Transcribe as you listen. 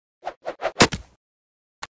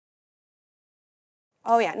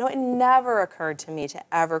Oh yeah, no, it never occurred to me to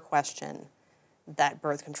ever question that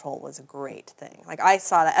birth control was a great thing. Like I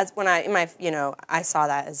saw that as when I in my I saw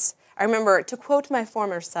that as I remember, to quote my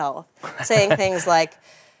former self, saying things like,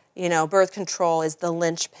 birth control is the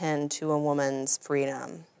linchpin to a woman's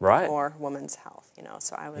freedom or woman's health.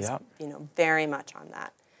 So I was very much on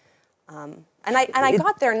that. And I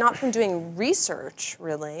got there not from doing research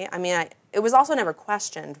really. I mean, it was also never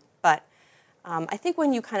questioned, but I think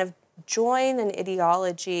when you kind of join an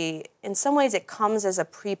ideology, in some ways it comes as a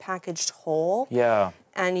prepackaged whole. Yeah.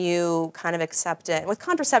 And you kind of accept it. With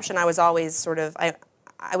contraception, I was always sort of, I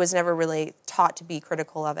was never really taught to be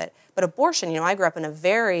critical of it. But abortion, I grew up in a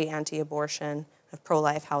very anti-abortion,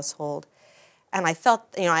 pro-life household. And I felt,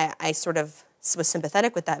 I sort of was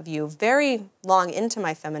sympathetic with that view very long into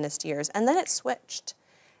my feminist years. And then it switched.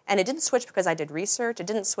 And it didn't switch because I did research. It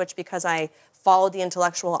didn't switch because I followed the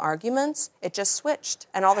intellectual arguments. It just switched.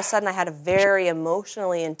 And all of a sudden I had a very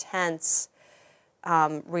emotionally intense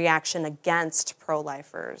reaction against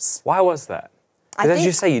pro-lifers. Why was that? Because as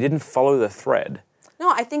you say, you didn't follow the thread.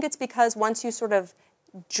 No, I think it's because once you sort of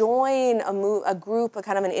join a group, a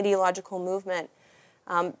kind of an ideological movement,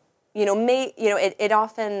 it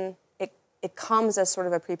often it comes as sort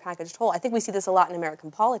of a prepackaged whole. I think we see this a lot in American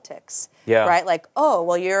politics, right? Like, oh,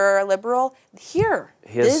 well, you're a liberal. These are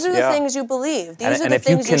the things you believe. These are the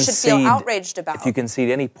things you should feel outraged about. If you concede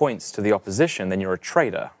any points to the opposition, then you're a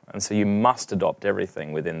traitor, and so you must adopt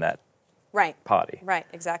everything within that party. Right,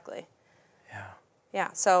 exactly. Yeah.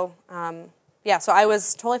 Yeah, so, so I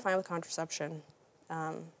was totally fine with contraception.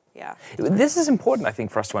 This is important, I think,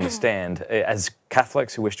 for us to understand, as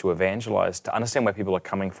Catholics who wish to evangelize, to understand where people are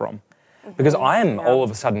coming from. Because I am all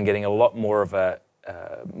of a sudden getting a lot more of a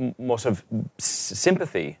more sort of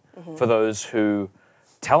sympathy for those who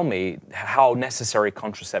tell me how necessary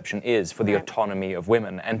contraception is for the autonomy of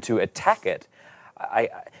women, and to attack it.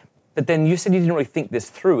 But then you said you didn't really think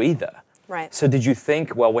this through either. Right. So did you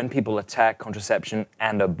think, well, when people attack contraception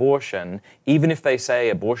and abortion, even if they say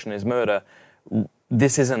abortion is murder,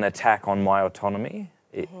 this is an attack on my autonomy?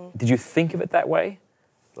 Did you think of it that way?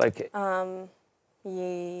 Like.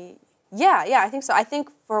 Yeah, I think so. I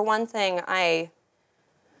think for one thing, I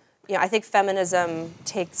think feminism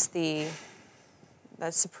takes the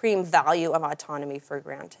supreme value of autonomy for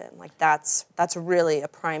granted. Like that's really a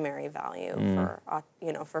primary value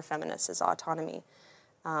for feminists is autonomy.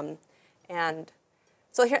 And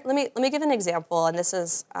so here, let me give an example. And this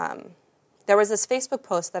is there was this Facebook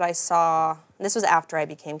post that I saw. And this was after I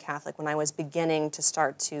became Catholic, when I was beginning to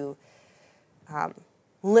start to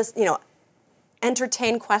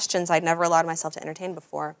entertain questions I'd never allowed myself to entertain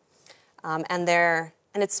before. And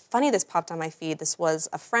it's funny this popped on my feed. This was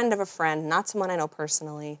a friend of a friend, not someone I know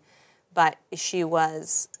personally, but she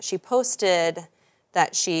posted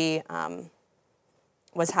that she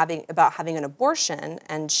was having an abortion,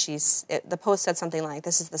 and the post said something like,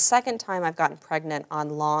 "This is the second time I've gotten pregnant on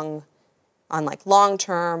long-term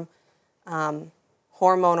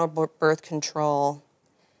hormonal birth control,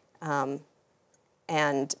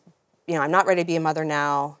 and I'm not ready to be a mother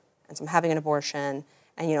now, and so I'm having an abortion,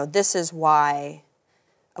 and this is why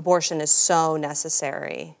abortion is so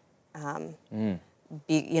necessary. Bodily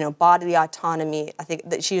autonomy. I think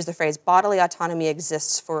that she used the phrase "bodily autonomy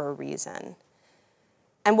exists for a reason."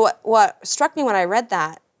 And what struck me when I read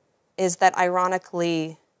that is that,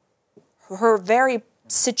 ironically, her very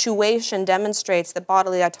situation demonstrates that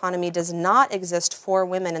bodily autonomy does not exist for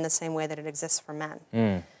women in the same way that it exists for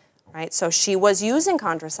men. Right? So she was using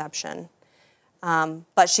contraception,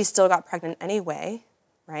 but she still got pregnant anyway,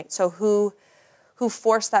 right? So who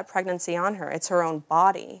forced that pregnancy on her? It's her own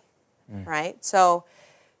body, right? So,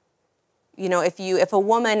 if a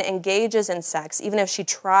woman engages in sex, even if she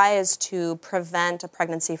tries to prevent a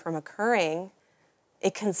pregnancy from occurring,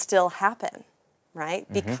 it can still happen,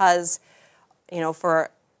 right? Because, for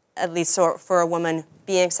a woman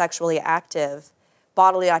being sexually active,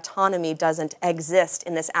 bodily autonomy doesn't exist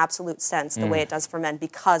in this absolute sense the way it does for men,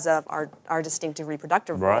 because of our distinctive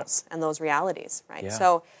reproductive roles and those realities, right? Yeah.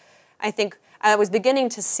 So I think I was beginning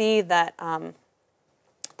to see that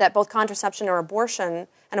that both contraception and abortion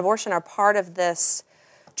are part of this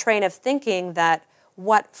train of thinking that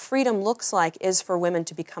what freedom looks like is for women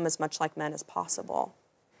to become as much like men as possible.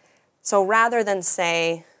 So rather than,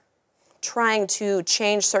 say, trying to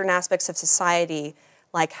change certain aspects of society,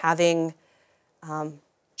 like having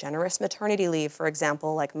generous maternity leave, for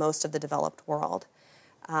example, like most of the developed world,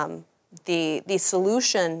 the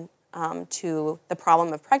solution to the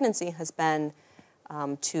problem of pregnancy has been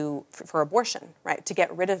for abortion, right? To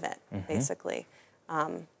get rid of it, basically.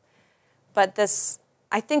 But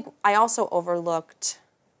I think I also overlooked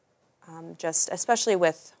just especially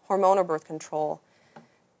with hormonal birth control,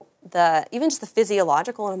 even just the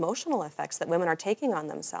physiological and emotional effects that women are taking on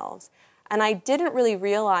themselves. And I didn't really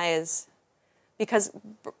realize, because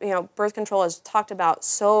birth control is talked about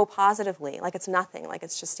so positively, like it's nothing, like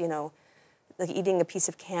it's just like eating a piece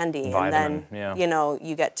of candy, Vitamin, and then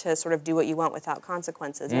you get to sort of do what you want without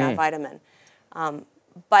consequences. Vitamin,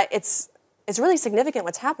 but it's really significant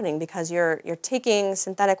what's happening, because you're taking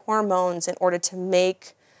synthetic hormones in order to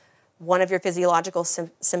make one of your physiological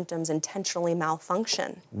symptoms intentionally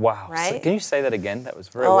malfunction. Wow. Right? So can you say that again? That was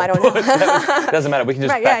very I don't know. It doesn't matter. We can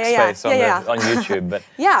just backspace on YouTube. But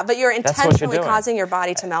but you're intentionally causing your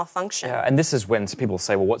body to malfunction. Yeah, and this is when people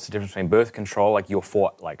say, well, what's the difference between birth control? Like, you're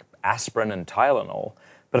for like aspirin and Tylenol.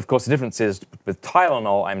 But of course, the difference is with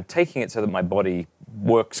Tylenol, I'm taking it so that my body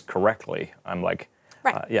works correctly. I'm like,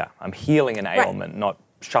 I'm healing an ailment, not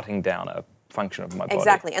shutting down a function of my body.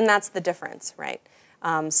 Exactly, and that's the difference, right?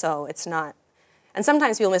 So it's not, and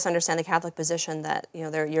sometimes people misunderstand the Catholic position that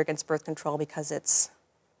you're against birth control because it's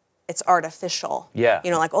artificial. Yeah.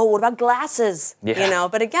 Like, oh, what about glasses? Yeah.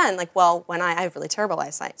 But again, like, well, when I have really terrible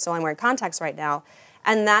eyesight, so I'm wearing contacts right now,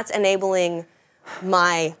 and that's enabling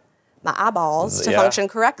my eyeballs to function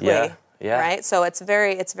correctly. Yeah. Right. So it's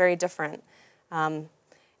very different.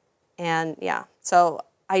 So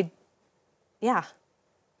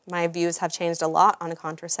my views have changed a lot on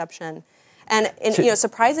contraception. And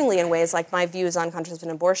surprisingly, in ways like my views on contraception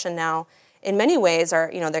and abortion now, in many ways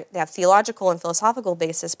are they have theological and philosophical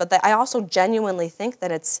basis, but I also genuinely think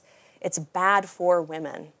that it's bad for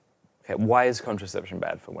women. Okay, why is contraception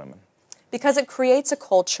bad for women? Because it creates a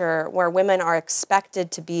culture where women are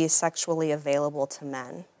expected to be sexually available to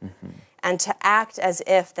men, and to act as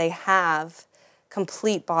if they have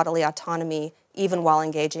complete bodily autonomy even while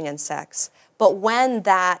engaging in sex. But when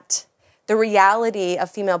the reality of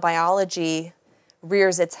female biology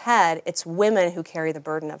rears its head, it's women who carry the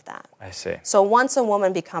burden of that. I see. So once a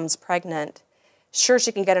woman becomes pregnant, sure,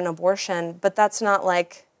 she can get an abortion, but that's not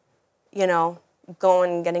like,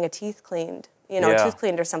 going and getting a teeth cleaned, tooth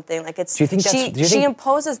cleaned or something. Like she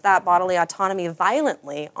imposes that bodily autonomy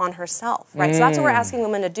violently on herself, right? So that's what we're asking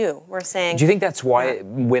women to do. We're saying... Do you think that's why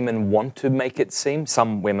women want to make it seem,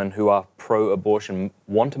 some women who are pro-abortion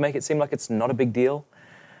want to make it seem like it's not a big deal?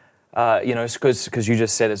 Because you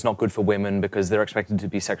just said it's not good for women because they're expected to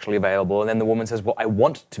be sexually available, and then the woman says, well, I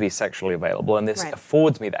want to be sexually available, and this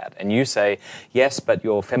affords me that. And you say, yes, but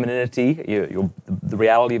your femininity, the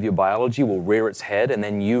reality of your biology will rear its head, and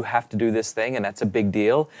then you have to do this thing, and that's a big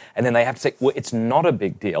deal. And then they have to say, well, it's not a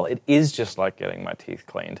big deal. It is just like getting my teeth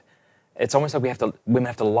cleaned. It's almost like women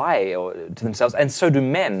have to lie to themselves, and so do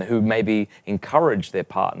men who maybe encourage their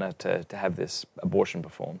partner to have this abortion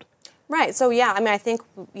performed. Right. So I think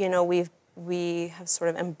we have sort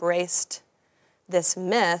of embraced this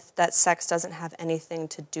myth that sex doesn't have anything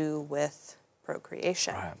to do with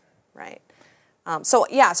procreation. Right. So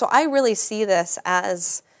I really see this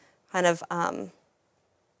as kind of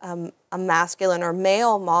a masculine or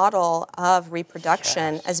male model of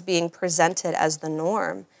reproduction as being presented as the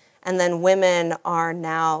norm, and then women are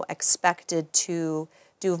now expected to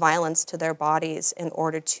do violence to their bodies in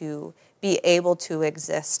order to be able to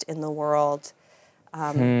exist in the world,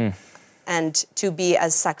 and to be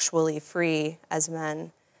as sexually free as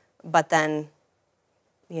men, but then,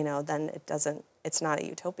 then it's not a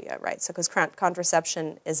utopia, right? So because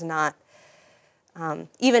contraception is not,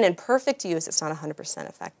 even in perfect use, it's not 100%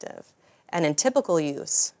 effective. And in typical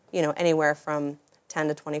use, anywhere from 10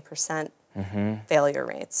 to 20% failure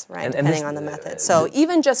rates, right? Depending on the method. So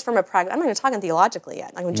even just from I'm not even talking theologically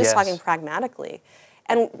yet, I'm just talking pragmatically.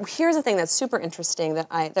 And here's the thing that's super interesting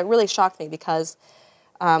that really shocked me, because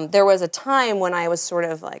there was a time when I was sort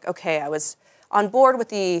of like, okay, I was on board with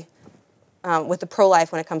the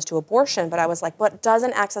pro-life when it comes to abortion, but I was like, but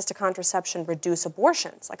doesn't access to contraception reduce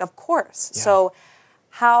abortions? Like, of course. Yeah. So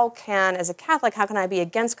as a Catholic, how can I be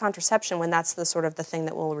against contraception when that's the sort of the thing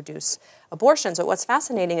that will reduce abortion? So what's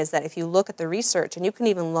fascinating is that if you look at the research, and you can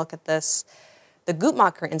even look at the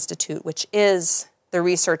Guttmacher Institute, which is the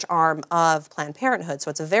research arm of Planned Parenthood, so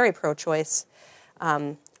it's a very pro-choice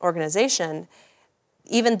organization,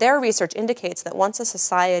 even their research indicates that once a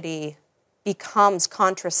society becomes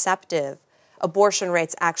contraceptive, abortion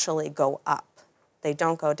rates actually go up. They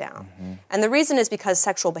don't go down. And the reason is because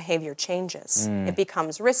sexual behavior changes. It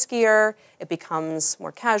becomes riskier, it becomes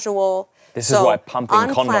more casual. This is why pumping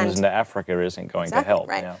condoms into Africa isn't going to help.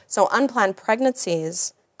 Right. Yeah. So unplanned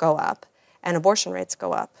pregnancies go up and abortion rates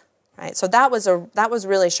go up. Right? So that was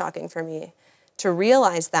really shocking for me to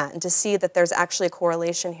realize that and to see that there's actually a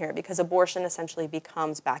correlation here, because abortion essentially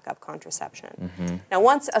becomes backup contraception. Now,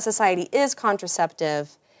 once a society is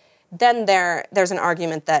contraceptive, then there's an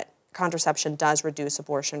argument that contraception does reduce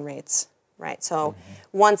abortion rates, right? So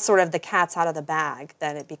once sort of the cat's out of the bag,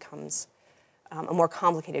 then it becomes a more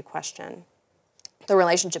complicated question, the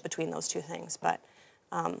relationship between those two things. But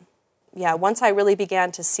yeah, once I really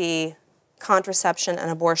began to see contraception and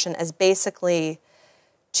abortion as basically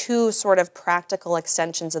two sort of practical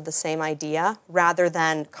extensions of the same idea, rather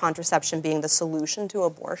than contraception being the solution to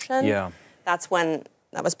abortion, that's when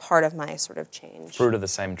that was part of my sort of change. Fruit of the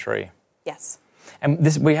same tree. Yes. And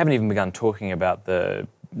we haven't even begun talking about the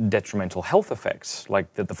detrimental health effects,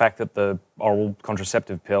 like the fact that the oral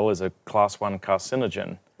contraceptive pill is a class 1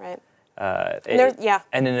 carcinogen. Right.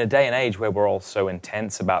 And in a day and age where we're all so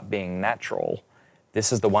intense about being natural,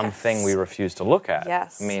 this is the one thing we refuse to look at.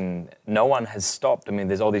 Yes. I mean, no one has stopped. I mean,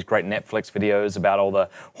 there's all these great Netflix videos about all the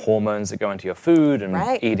hormones that go into your food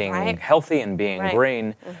and eating healthy and being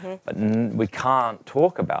green, but we can't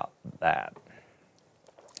talk about that.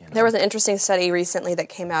 You know? There was an interesting study recently that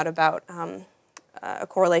came out about a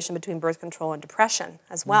correlation between birth control and depression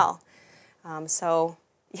as well. So,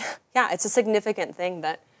 yeah, it's a significant thing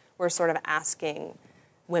that we're sort of asking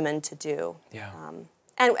women to do. Yeah.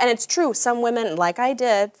 And it's true, some women, like I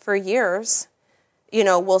did for years, you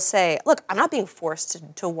know, will say, look, I'm not being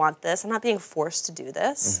forced to want this. I'm not being forced to do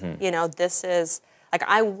this. You know, this is, like,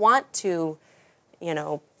 I want to, you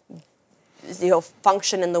know,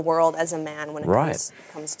 function in the world as a man when it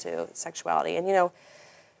comes to sexuality. And, you know,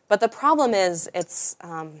 but the problem is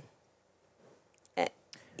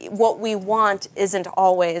what we want doesn't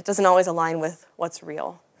always align with what's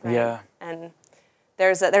real. Right? Yeah. And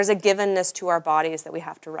there's a givenness to our bodies that we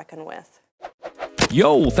have to reckon with.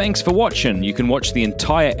 Yo, thanks for watching. You can watch the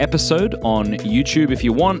entire episode on YouTube if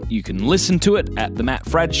you want. You can listen to it at The Matt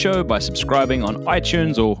Fradd Show by subscribing on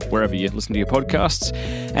iTunes or wherever you listen to your podcasts.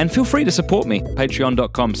 And feel free to support me,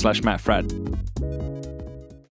 patreon.com/MattFradd.